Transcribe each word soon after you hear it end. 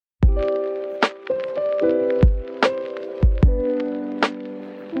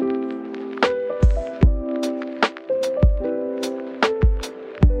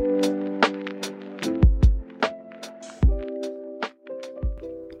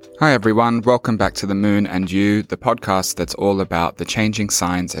Hi everyone, welcome back to The Moon and You, the podcast that's all about the changing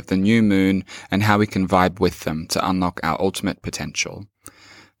signs of the new moon and how we can vibe with them to unlock our ultimate potential.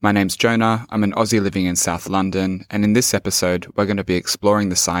 My name's Jonah, I'm an Aussie living in South London, and in this episode we're going to be exploring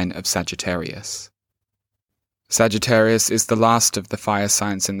the sign of Sagittarius. Sagittarius is the last of the fire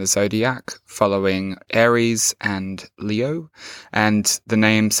signs in the zodiac, following Aries and Leo, and the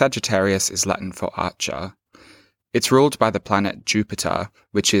name Sagittarius is Latin for archer. It's ruled by the planet Jupiter,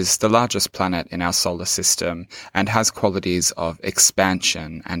 which is the largest planet in our solar system and has qualities of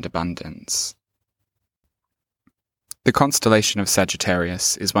expansion and abundance. The constellation of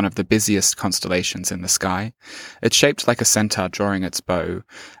Sagittarius is one of the busiest constellations in the sky. It's shaped like a centaur drawing its bow,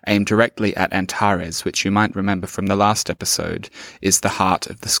 aimed directly at Antares, which you might remember from the last episode, is the heart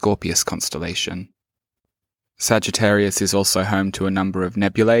of the Scorpius constellation. Sagittarius is also home to a number of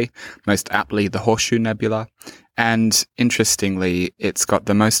nebulae, most aptly the Horseshoe Nebula, and interestingly, it's got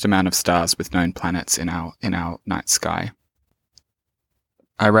the most amount of stars with known planets in our night sky.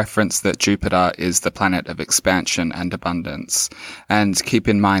 I reference that Jupiter is the planet of expansion and abundance, and keep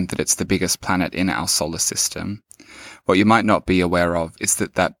in mind that it's the biggest planet in our solar system. What you might not be aware of is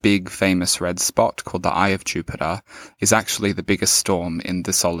that big famous red spot called the Eye of Jupiter is actually the biggest storm in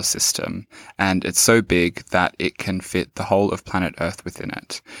the solar system, and it's so big that it can fit the whole of planet Earth within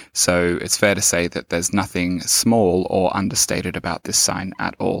it. So it's fair to say that there's nothing small or understated about this sign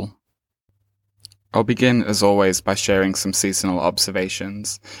at all. I'll begin, as always, by sharing some seasonal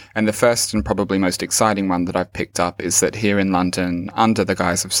observations, and the first and probably most exciting one that I've picked up is that here in London, under the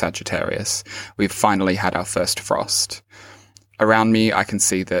guise of Sagittarius, we've finally had our first frost. Around me, I can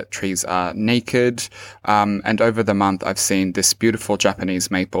see that trees are naked, and over the month I've seen this beautiful Japanese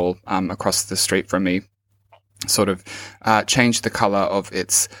maple across the street from me sort of change the color of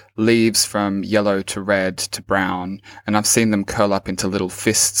its leaves from yellow to red to brown, and I've seen them curl up into little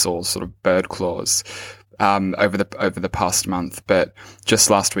fists or sort of bird claws over the past month. But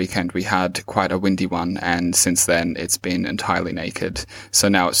just last weekend we had quite a windy one, and since then it's been entirely naked. So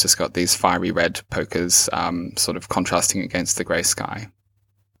now it's just got these fiery red pokers sort of contrasting against the grey sky.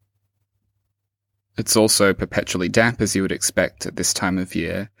 It's also perpetually damp, as you would expect at this time of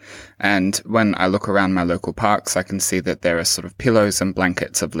year, and when I look around my local parks I can see that there are sort of pillows and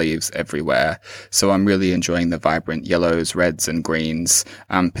blankets of leaves everywhere, so I'm really enjoying the vibrant yellows, reds and greens,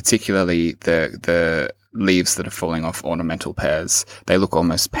 particularly the leaves that are falling off ornamental pears. They look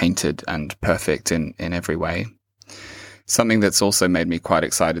almost painted and perfect in every way. Something that's also made me quite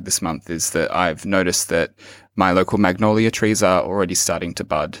excited this month is that I've noticed that my local magnolia trees are already starting to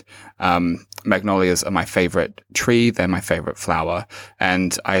bud. Magnolias are my favorite tree, they're my favorite flower,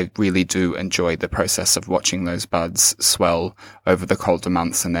 and I really do enjoy the process of watching those buds swell over the colder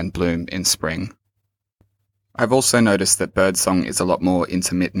months and then bloom in spring. I've also noticed that birdsong is a lot more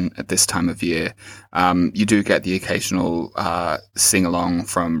intermittent at this time of year. You do get the occasional sing-along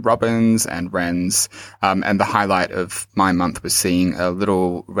from robins and wrens, and the highlight of my month was seeing a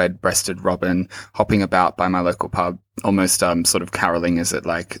little red-breasted robin hopping about by my local pub, almost sort of caroling as it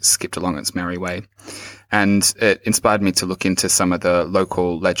skipped along its merry way. And it inspired me to look into some of the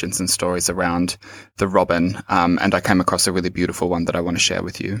local legends and stories around the robin, and I came across a really beautiful one that I want to share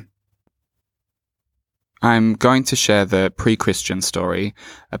with you. I'm going to share the pre-Christian story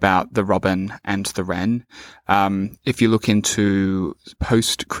about the robin and the wren. If you look into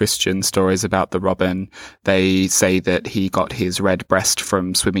post-Christian stories about the robin, they say that he got his red breast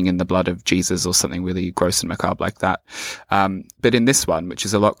from swimming in the blood of Jesus or something really gross and macabre like that. But in this one, which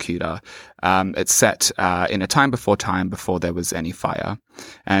is a lot cuter, it's set in a time before there was any fire.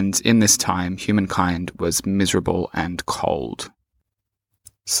 And in this time, humankind was miserable and cold.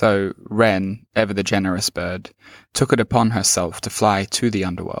 So Wren, ever the generous bird, took it upon herself to fly to the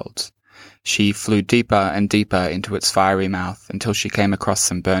underworld. She flew deeper and deeper into its fiery mouth until she came across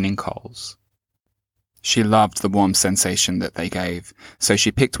some burning coals. She loved the warm sensation that they gave, so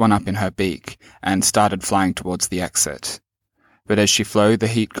she picked one up in her beak and started flying towards the exit. But as she flew, the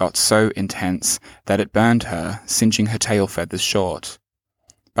heat got so intense that it burned her, singeing her tail feathers short.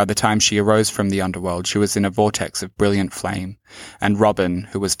 By the time she arose from the underworld, she was in a vortex of brilliant flame, and Robin,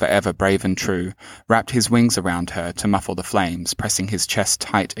 who was forever brave and true, wrapped his wings around her to muffle the flames, pressing his chest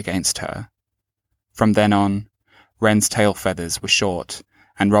tight against her. From then on, Wren's tail feathers were short,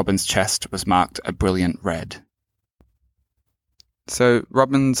 and Robin's chest was marked a brilliant red. So,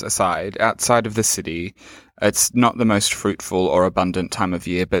 robins aside, outside of the city, it's not the most fruitful or abundant time of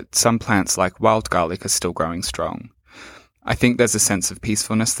year, but some plants like wild garlic are still growing strong. I think there's a sense of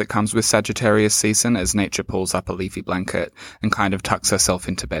peacefulness that comes with Sagittarius season as nature pulls up a leafy blanket and kind of tucks herself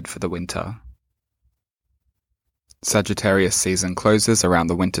into bed for the winter. Sagittarius season closes around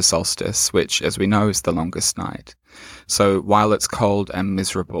the winter solstice, which, as we know, is the longest night. So while it's cold and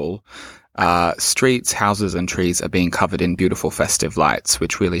miserable, streets, houses, and trees are being covered in beautiful festive lights,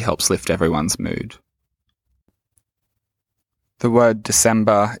 which really helps lift everyone's mood. The word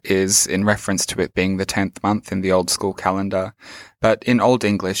December is in reference to it being the 10th month in the old school calendar, but in Old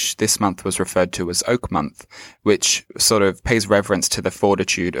English, this month was referred to as Oak Month, which sort of pays reverence to the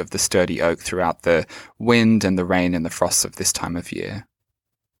fortitude of the sturdy oak throughout the wind and the rain and the frosts of this time of year.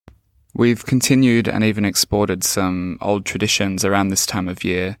 We've continued and even exported some old traditions around this time of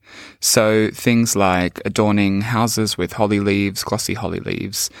year. So things like adorning houses with holly leaves, glossy holly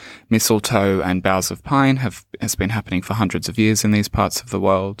leaves, mistletoe and boughs of pine has been happening for hundreds of years in these parts of the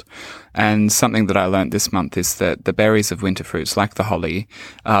world. And something that I learnt this month is that the berries of winter fruits, like the holly,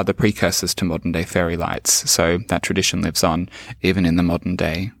 are the precursors to modern day fairy lights. So that tradition lives on even in the modern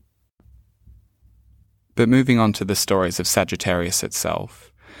day. But moving on to the stories of Sagittarius itself.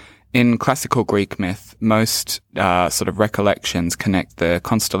 In classical Greek myth, most sort of recollections connect the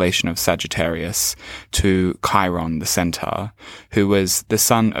constellation of Sagittarius to Chiron, the centaur, who was the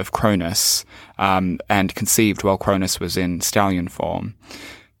son of Krotos and conceived while Kronos was in stallion form.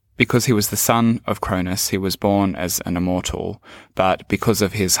 Because he was the son of Kronos, he was born as an immortal, but because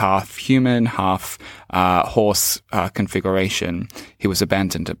of his half human, half horse configuration, he was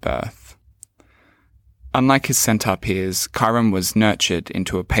abandoned at birth. Unlike his centaur peers, Chiron was nurtured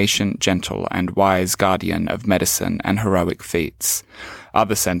into a patient, gentle, and wise guardian of medicine and heroic feats.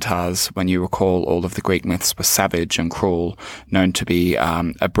 Other centaurs, when you recall all of the Greek myths, were savage and cruel, known to be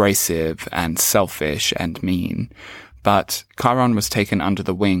abrasive and selfish and mean. But Chiron was taken under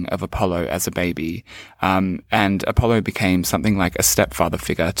the wing of Apollo as a baby, and Apollo became something like a stepfather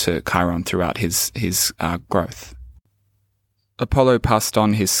figure to Chiron throughout his growth. Apollo passed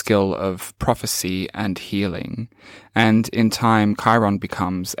on his skill of prophecy and healing, and in time Chiron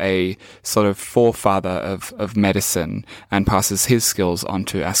becomes a sort of forefather of medicine and passes his skills on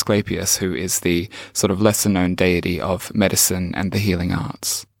to Asclepius, who is the sort of lesser-known deity of medicine and the healing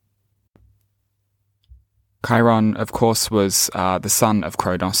arts. Chiron, of course, was the son of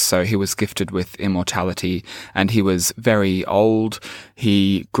Krotos, so he was gifted with immortality, and he was very old.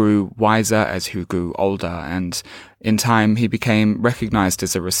 He grew wiser as he grew older, and in time he became recognized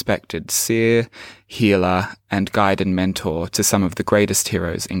as a respected seer, healer, and guide and mentor to some of the greatest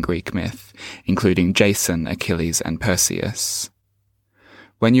heroes in Greek myth, including Jason, Achilles, and Perseus.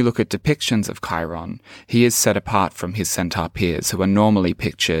 When you look at depictions of Chiron, he is set apart from his centaur peers, who are normally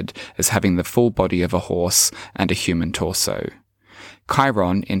pictured as having the full body of a horse and a human torso.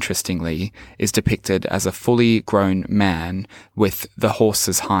 Chiron, interestingly, is depicted as a fully grown man with the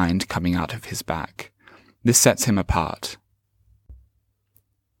horse's hind coming out of his back. This sets him apart.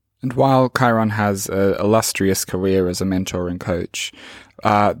 And while Chiron has an illustrious career as a mentor and coach,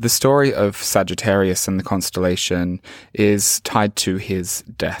 the story of Sagittarius and the constellation is tied to his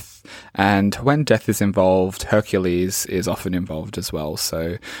death. And when death is involved, Hercules is often involved as well.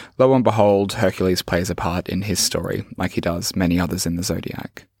 So lo and behold, Hercules plays a part in his story, like he does many others in the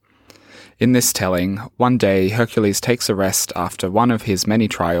zodiac. In this telling, one day Hercules takes a rest after one of his many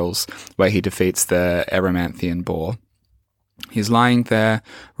trials where he defeats the Erymanthian boar. He's lying there,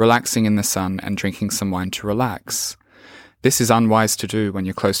 relaxing in the sun and drinking some wine to relax. This is unwise to do when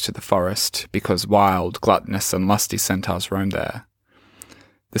you're close to the forest, because wild, gluttonous, and lusty centaurs roam there.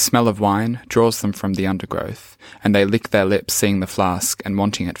 The smell of wine draws them from the undergrowth, and they lick their lips seeing the flask and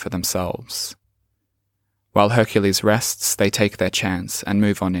wanting it for themselves. While Hercules rests, they take their chance and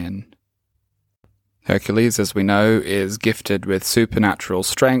move on in. Hercules, as we know, is gifted with supernatural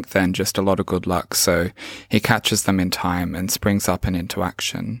strength and just a lot of good luck, so he catches them in time and springs up and into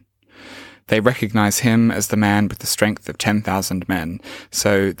action. They recognize him as the man with the strength of 10,000 men,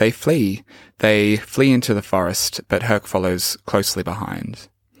 so they flee. They flee into the forest, but Herc follows closely behind.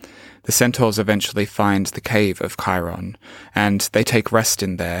 The centaurs eventually find the cave of Chiron, and they take rest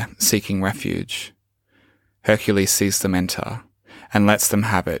in there, seeking refuge. Hercules sees them enter, and lets them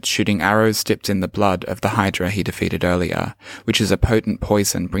have it, shooting arrows dipped in the blood of the Hydra he defeated earlier, which is a potent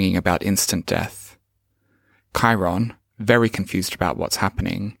poison bringing about instant death. Chiron, very confused about what's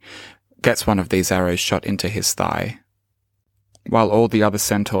happening, gets one of these arrows shot into his thigh. While all the other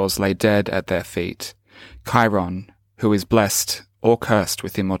centaurs lay dead at their feet, Chiron, who is blessed or cursed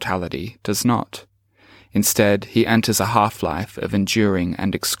with immortality, does not. Instead, he enters a half-life of enduring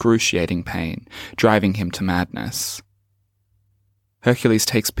and excruciating pain, driving him to madness. Hercules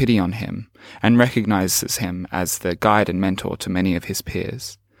takes pity on him and recognizes him as the guide and mentor to many of his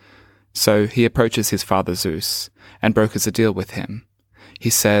peers. So he approaches his father Zeus and brokers a deal with him. He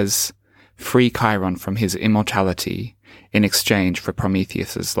says, free Chiron from his immortality in exchange for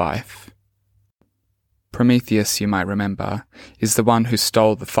Prometheus's life. Prometheus, you might remember, is the one who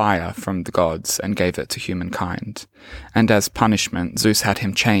stole the fire from the gods and gave it to humankind, and as punishment Zeus had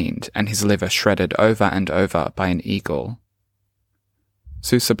him chained and his liver shredded over and over by an eagle.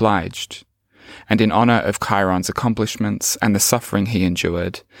 Zeus obliged, and in honor of Chiron's accomplishments and the suffering he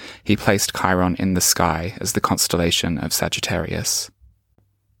endured, he placed Chiron in the sky as the constellation of Sagittarius.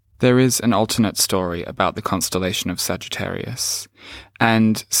 There is an alternate story about the constellation of Sagittarius,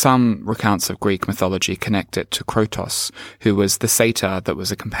 and some recounts of Greek mythology connect it to Krotos, who was the satyr that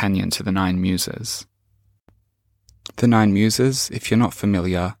was a companion to the 9 muses. The 9 muses, if you're not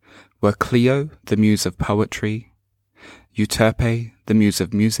familiar, were Clio, the muse of poetry, Euterpe, the muse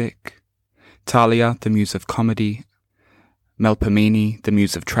of music, Thalia, the muse of comedy, Melpomene, the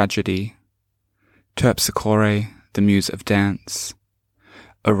muse of tragedy, Terpsichore, the muse of dance,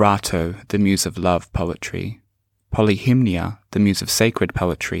 Erato, the muse of love poetry, Polyhymnia, the muse of sacred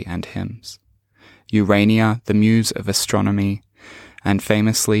poetry and hymns, Urania, the muse of astronomy, and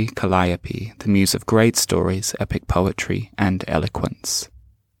famously Calliope, the muse of great stories, epic poetry, and eloquence.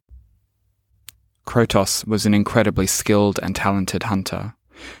 Krotos was an incredibly skilled and talented hunter,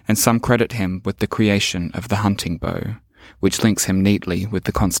 and some credit him with the creation of the hunting bow, which links him neatly with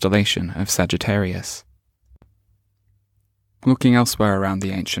the constellation of Sagittarius. Looking elsewhere around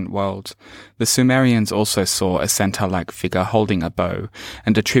the ancient world, the Sumerians also saw a centaur-like figure holding a bow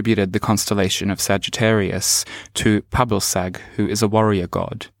and attributed the constellation of Sagittarius to Pabilsag, who is a warrior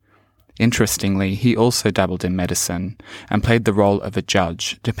god. Interestingly, he also dabbled in medicine and played the role of a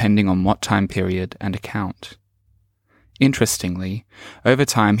judge, depending on what time period and account. Interestingly, over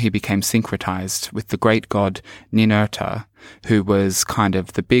time he became syncretized with the great god Ninurta, who was kind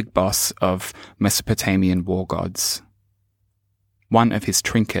of the big boss of Mesopotamian war gods. One of his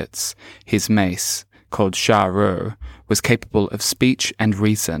trinkets, his mace, called Shah-Ru, was capable of speech and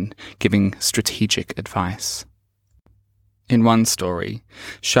reason, giving strategic advice. In one story,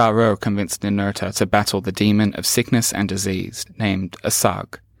 Shah-Ru convinced Ninurta to battle the demon of sickness and disease, named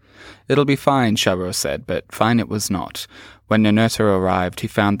Asag. "It'll be fine," Shah-Ru said, but fine it was not. When Ninurta arrived, he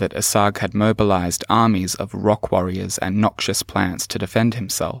found that Asag had mobilized armies of rock warriors and noxious plants to defend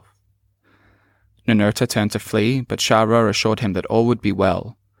himself. Ninurta turned to flee, but Shah-Ru assured him that all would be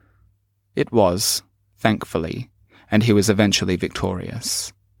well. It was, thankfully, and he was eventually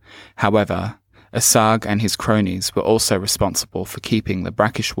victorious. However, Asag and his cronies were also responsible for keeping the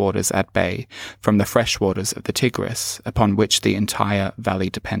brackish waters at bay from the fresh waters of the Tigris, upon which the entire valley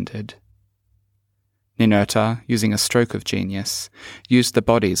depended. Ninurta, using a stroke of genius, used the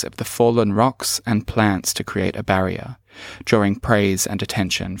bodies of the fallen rocks and plants to create a barrier, drawing praise and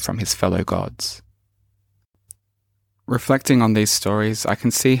attention from his fellow gods. Reflecting on these stories, I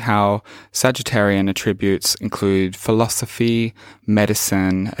can see how Sagittarian attributes include philosophy,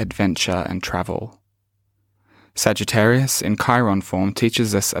 medicine, adventure, and travel. Sagittarius, in Chiron form,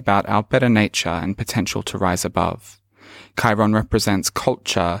 teaches us about our better nature and potential to rise above. Chiron represents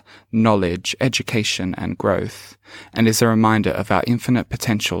culture, knowledge, education, and growth, and is a reminder of our infinite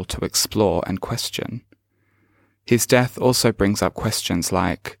potential to explore and question. His death also brings up questions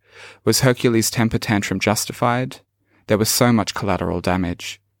like, was Hercules' temper tantrum justified? There was so much collateral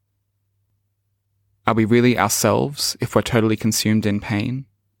damage. Are we really ourselves if we're totally consumed in pain?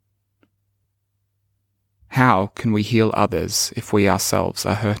 How can we heal others if we ourselves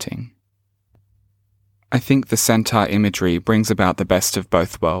are hurting? I think the centaur imagery brings about the best of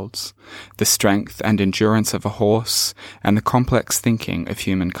both worlds, the strength and endurance of a horse and the complex thinking of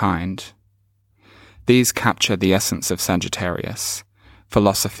humankind. These capture the essence of Sagittarius,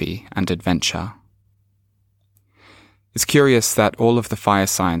 philosophy and adventure. It's curious that all of the fire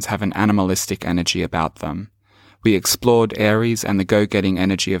signs have an animalistic energy about them. We explored Aries and the go-getting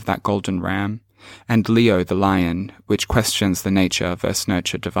energy of that golden ram, and Leo the lion, which questions the nature versus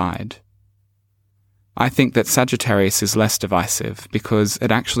nurture divide. I think that Sagittarius is less divisive because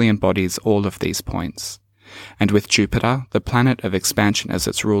it actually embodies all of these points. And with Jupiter, the planet of expansion as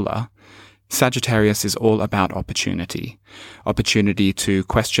its ruler, Sagittarius is all about opportunity. Opportunity to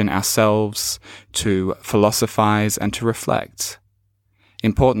question ourselves, to philosophize, and to reflect.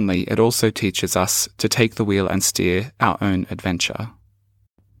 Importantly, it also teaches us to take the wheel and steer our own adventure.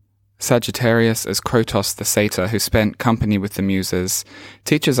 Sagittarius, as Krotos the satyr who spent company with the muses,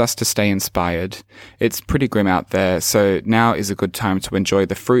 teaches us to stay inspired. It's pretty grim out there, so now is a good time to enjoy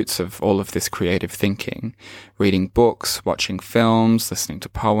the fruits of all of this creative thinking. Reading books, watching films, listening to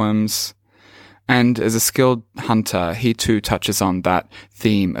poems. And as a skilled hunter, he too touches on that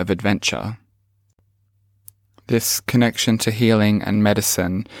theme of adventure. This connection to healing and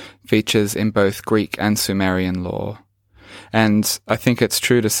medicine features in both Greek and Sumerian lore. And I think it's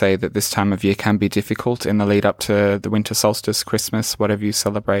true to say that this time of year can be difficult in the lead up to the winter solstice, Christmas, whatever you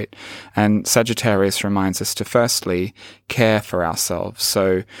celebrate. And Sagittarius reminds us to firstly care for ourselves.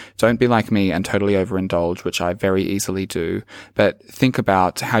 So don't be like me and totally overindulge, which I very easily do, but think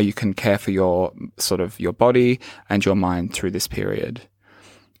about how you can care for your body and your mind through this period.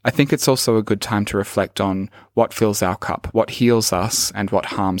 I think it's also a good time to reflect on what fills our cup, what heals us and what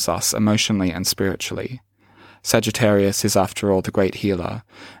harms us emotionally and spiritually. Sagittarius is, after all, the great healer,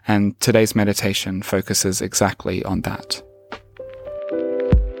 and today's meditation focuses exactly on that.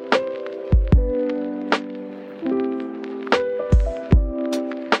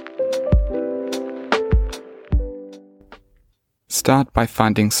 Start by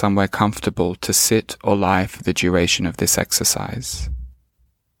finding somewhere comfortable to sit or lie for the duration of this exercise.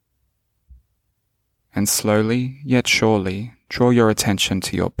 And slowly, yet surely, draw your attention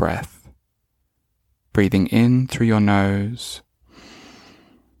to your breath. Breathing in through your nose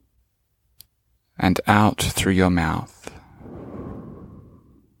and out through your mouth.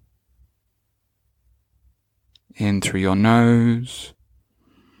 In through your nose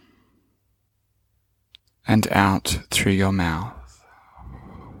and out through your mouth.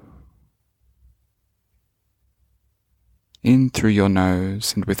 In through your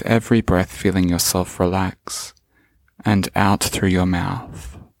nose, and with every breath feeling yourself relax, and out through your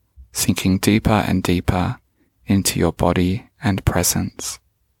mouth, sinking deeper and deeper into your body and presence.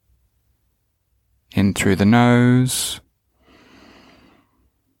 In through the nose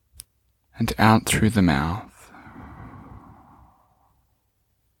and out through the mouth.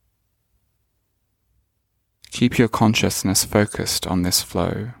 Keep your consciousness focused on this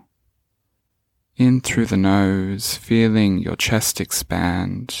flow. In through the nose, feeling your chest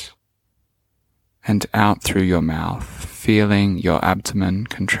expand, and out through your mouth, feeling your abdomen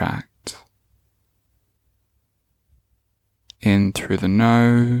contract. In through the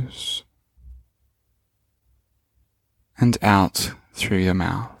nose, and out through your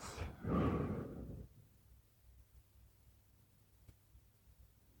mouth.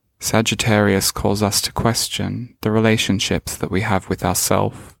 Sagittarius calls us to question the relationships that we have with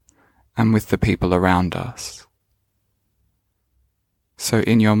ourselves and with the people around us. So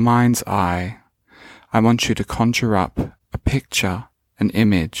in your mind's eye, I want you to conjure up a picture, an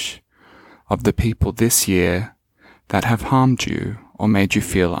image of the people this year that have harmed you or made you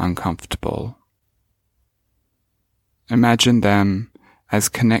feel uncomfortable. Imagine them as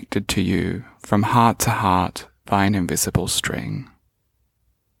connected to you from heart to heart by an invisible string.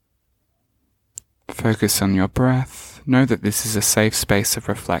 Focus on your breath. Know that this is a safe space of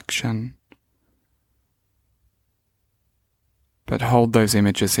reflection. But hold those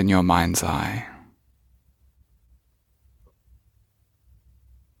images in your mind's eye.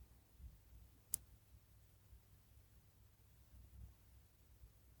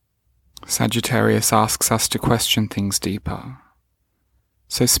 Sagittarius asks us to question things deeper.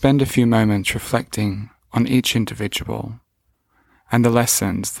 So spend a few moments reflecting on each individual and the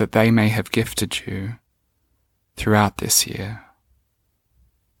lessons that they may have gifted you throughout this year.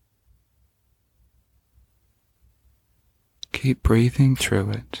 Keep breathing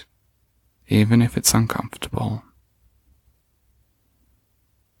through it, even if it's uncomfortable.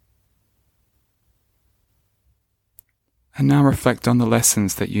 And now reflect on the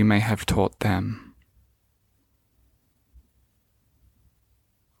lessons that you may have taught them.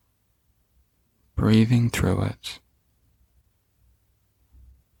 Breathing through it.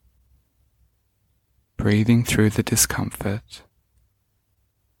 Breathing through the discomfort.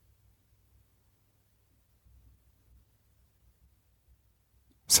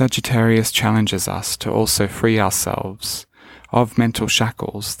 Sagittarius challenges us to also free ourselves of mental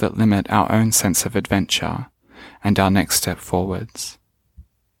shackles that limit our own sense of adventure and our next step forwards.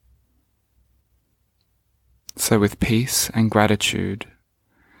 So with peace and gratitude,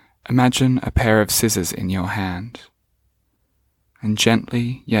 imagine a pair of scissors in your hand, and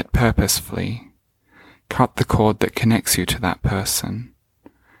gently yet purposefully cut the cord that connects you to that person,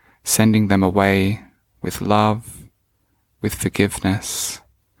 sending them away with love, with forgiveness,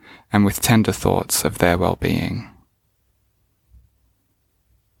 and with tender thoughts of their well-being.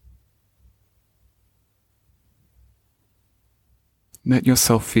 Let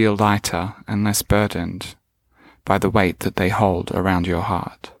yourself feel lighter and less burdened by the weight that they hold around your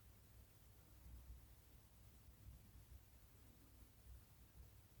heart.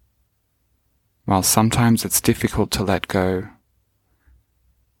 While sometimes it's difficult to let go,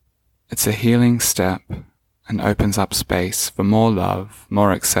 it's a healing step and opens up space for more love,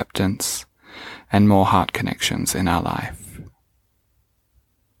 more acceptance, and more heart connections in our life.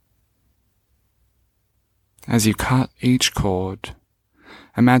 As you cut each cord,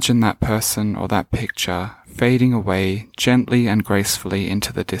 imagine that person or that picture fading away gently and gracefully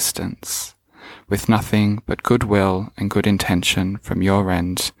into the distance, with nothing but goodwill and good intention from your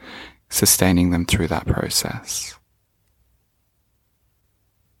end sustaining them through that process.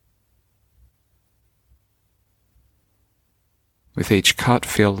 With each cut,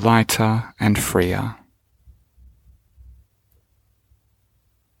 feel lighter and freer.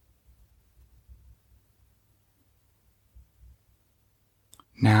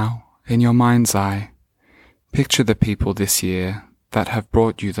 Now, in your mind's eye, picture the people this year that have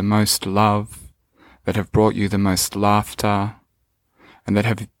brought you the most love, that have brought you the most laughter, and that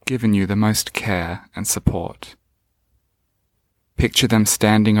have given you the most care and support. Picture them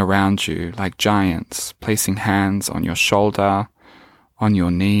standing around you like giants, placing hands on your shoulder, on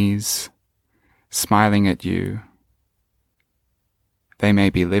your knees, smiling at you. They may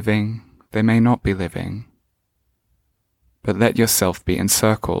be living, they may not be living, but let yourself be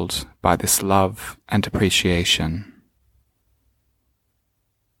encircled by this love and appreciation.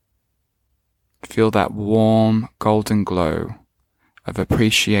 Feel that warm, golden glow of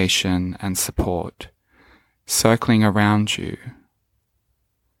appreciation and support circling around you,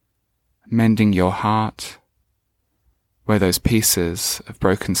 mending your heart where those pieces of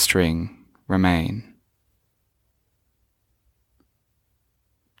broken string remain.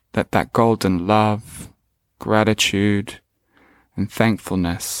 Let that golden love, gratitude, and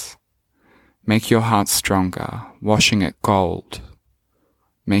thankfulness make your heart stronger, washing it gold,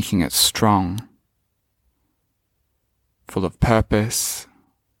 making it strong, full of purpose,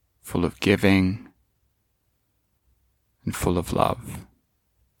 full of giving, and full of love.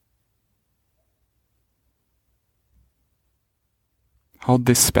 Hold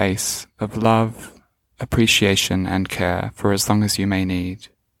this space of love, appreciation, and care for as long as you may need.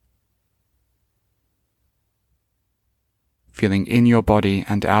 Feeling in your body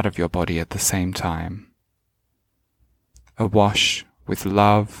and out of your body at the same time. Awash with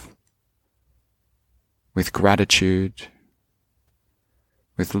love, with gratitude,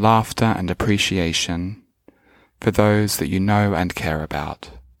 with laughter and appreciation for those that you know and care about.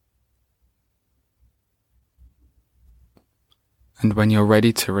 And when you're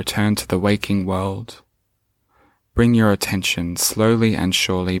ready to return to the waking world, bring your attention slowly and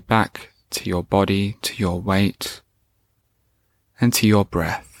surely back to your body, to your weight, and to your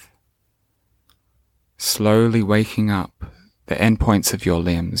breath. Slowly waking up the endpoints of your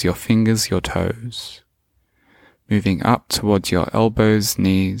limbs, your fingers, your toes, moving up towards your elbows,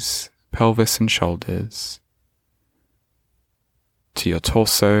 knees, pelvis, and shoulders, to your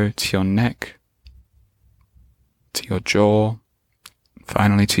torso, to your neck, to your jaw,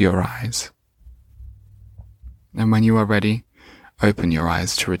 finally to your eyes. And when you are ready, open your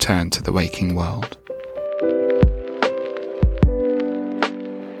eyes to return to the waking world.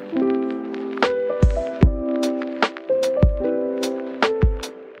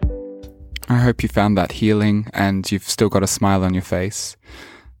 I hope you found that healing and you've still got a smile on your face.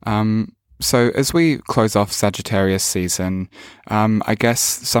 So as we close off Sagittarius season, I guess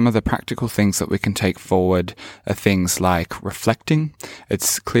some of the practical things that we can take forward are things like reflecting.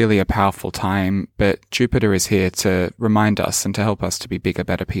 It's clearly a powerful time, but Jupiter is here to remind us and to help us to be bigger,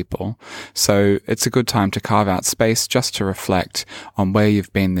 better people. So it's a good time to carve out space just to reflect on where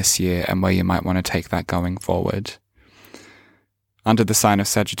you've been this year and where you might want to take that going forward. Under the sign of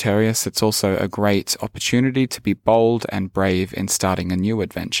Sagittarius, it's also a great opportunity to be bold and brave in starting a new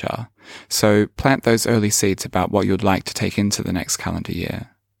adventure. So plant those early seeds about what you'd like to take into the next calendar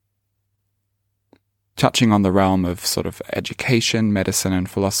year. Touching on the realm of sort of education, medicine, and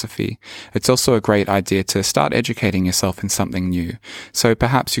philosophy, it's also a great idea to start educating yourself in something new. So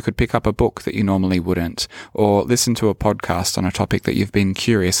perhaps you could pick up a book that you normally wouldn't, or listen to a podcast on a topic that you've been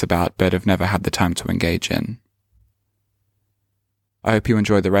curious about but have never had the time to engage in. I hope you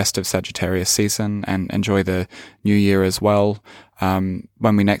enjoy the rest of Sagittarius season and enjoy the new year as well. When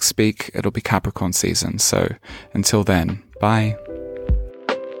we next speak, it'll be Capricorn season. So until then, bye.